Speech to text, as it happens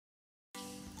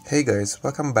Hey guys,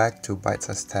 welcome back to Bite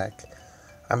Size Tech.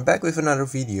 I'm back with another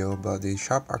video about the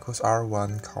Sharp Aquos R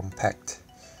Compact.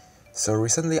 So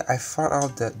recently I found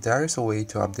out that there is a way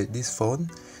to update this phone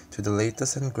to the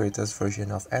latest and greatest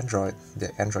version of Android,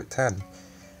 the Android 10.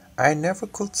 I never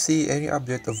could see any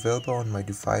update available on my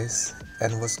device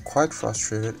and was quite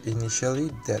frustrated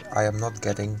initially that I am not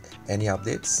getting any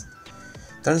updates.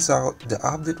 Turns out the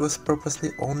update was purposely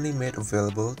only made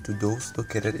available to those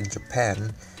located in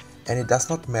Japan, and it does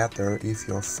not matter if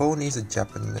your phone is a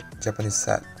Japanese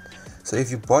set. So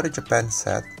if you bought a Japan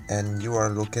set and you are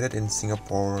located in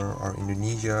Singapore or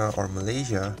Indonesia or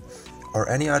Malaysia or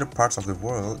any other parts of the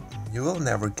world, you will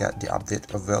never get the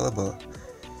update available.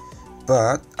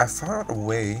 But I found out a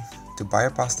way to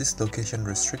bypass this location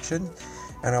restriction,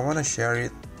 and I want to share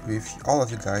it with all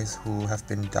of you guys who have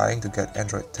been dying to get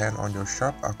Android 10 on your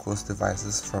Sharp Aquos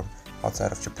devices from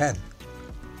outside of Japan.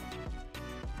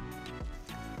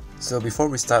 So before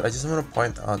we start, I just want to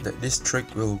point out that this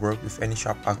trick will work with any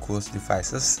Sharp Aquos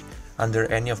devices under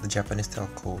any of the Japanese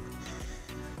telco.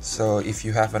 So if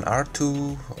you have an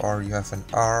R2 or you have an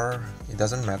R, it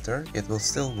doesn't matter, it will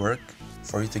still work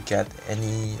for you to get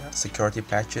any security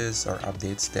patches or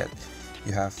updates that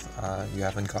you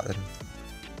haven't gotten.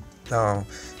 Now,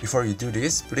 before you do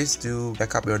this, please do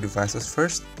back up your devices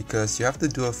first, because you have to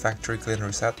do a factory clean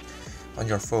reset on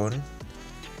your phone.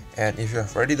 And if you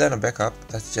have already done a backup,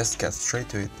 let's just get straight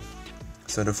to it.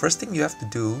 So the first thing you have to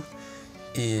do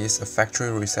is a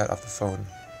factory reset of the phone.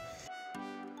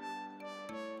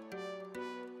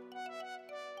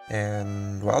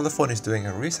 And while the phone is doing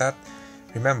a reset,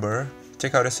 remember,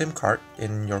 check out the SIM card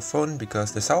in your phone,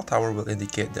 because the cell tower will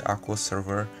indicate the Aquos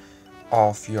server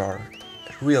of your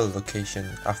real location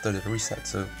after the reset,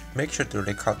 so make sure to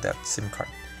record that SIM card.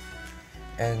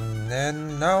 And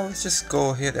then now let's just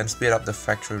go ahead and speed up the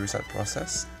factory reset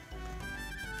process.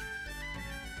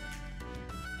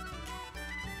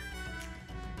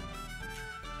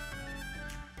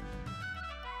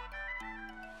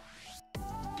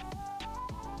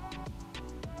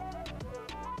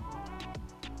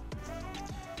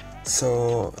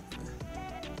 So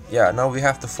yeah, now we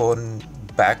have the phone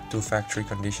back to factory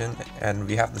condition and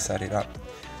we have to set it up.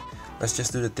 Let's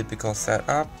just do the typical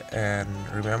setup, and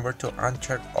remember to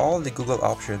uncheck all the Google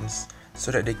options so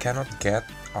that they cannot get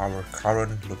our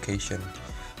current location.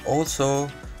 Also,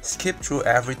 skip through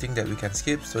everything that we can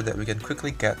skip so that we can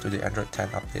quickly get to the Android 10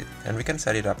 update, and we can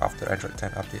set it up after Android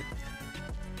 10 update.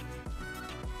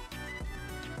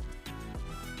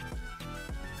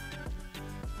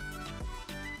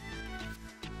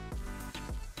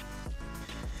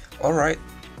 Alright,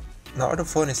 now the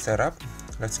phone is set up.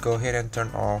 Let's go ahead and turn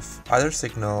off other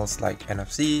signals like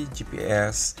NFC,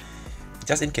 GPS,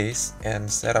 just in case, and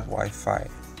set up Wi-Fi.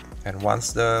 And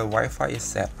once the Wi-Fi is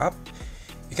set up,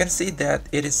 you can see that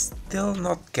it is still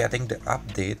not getting the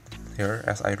update here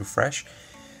as I refresh.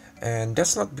 And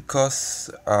that's not because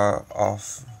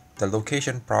of the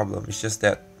location problem, it's just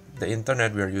that the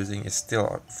internet we are using is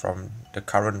still from the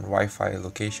current Wi-Fi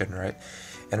location, right?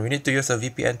 And we need to use a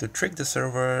VPN to trick the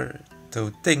server to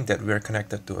think that we are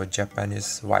connected to a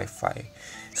Japanese Wi-Fi.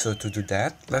 So to do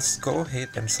that, let's go ahead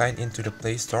and sign into the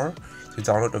Play Store to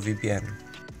download a VPN.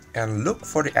 And look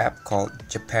for the app called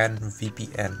Japan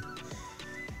VPN.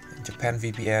 Japan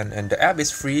VPN, and the app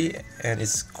is free and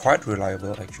it's quite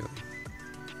reliable actually.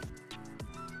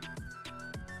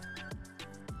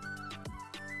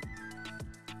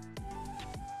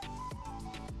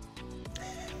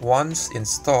 Once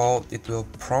installed, it will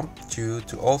prompt you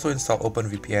to also install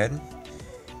OpenVPN,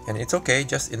 and it's okay,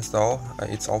 just install,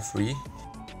 it's all free.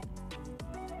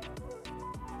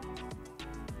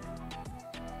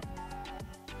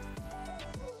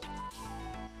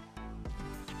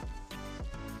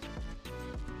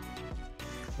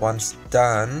 Once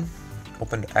done,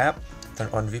 open the app, turn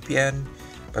on VPN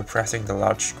by pressing the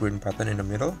large green button in the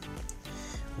middle.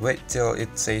 Wait till it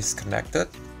says connected.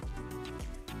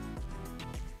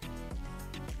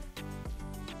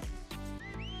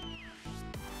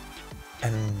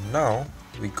 And now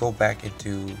we go back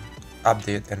into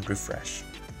update and refresh.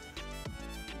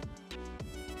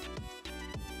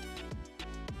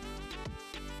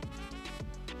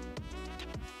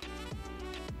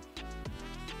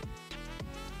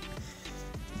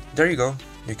 There you go,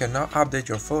 you can now update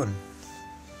your phone.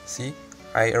 See,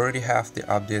 I already have the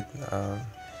update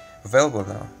available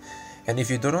now. And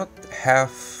if you do not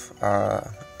have,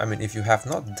 if you have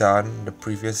not done the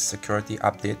previous security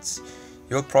updates,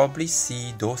 you'll probably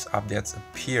see those updates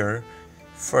appear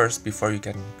first before you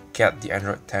can get the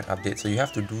Android 10 update. So you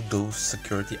have to do those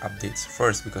security updates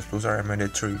first because those are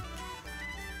mandatory.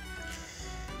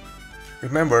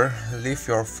 Remember, leave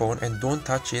your phone and don't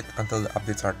touch it until the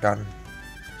updates are done.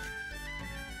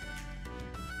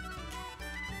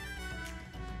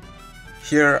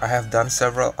 Here I have done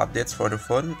several updates for the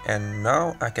phone, and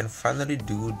now I can finally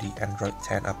do the Android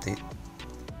 10 update.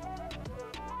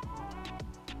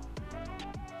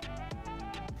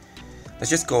 Let's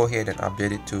just go ahead and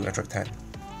update it to Android 10.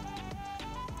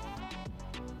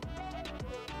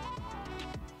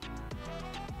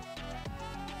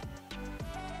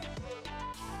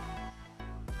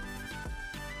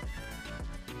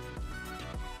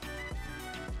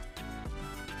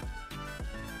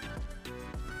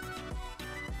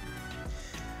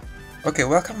 Okay,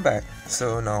 welcome back.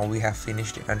 So now we have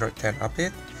finished the Android 10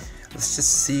 update. Let's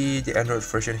just see the Android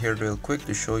version here real quick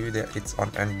to show you that it's on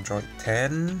Android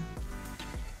 10.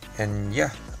 And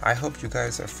yeah, I hope you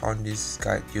guys have found this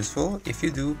guide useful. If you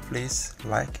do, please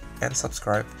like and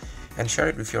subscribe and share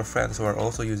it with your friends who are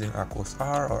also using Aquos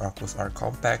R or Aquos R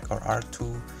Compact or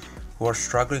R2 who are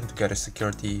struggling to get a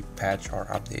security patch or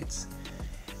updates.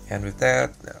 And with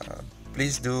that,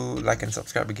 please do like and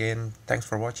subscribe again. Thanks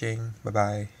for watching. Bye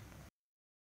bye.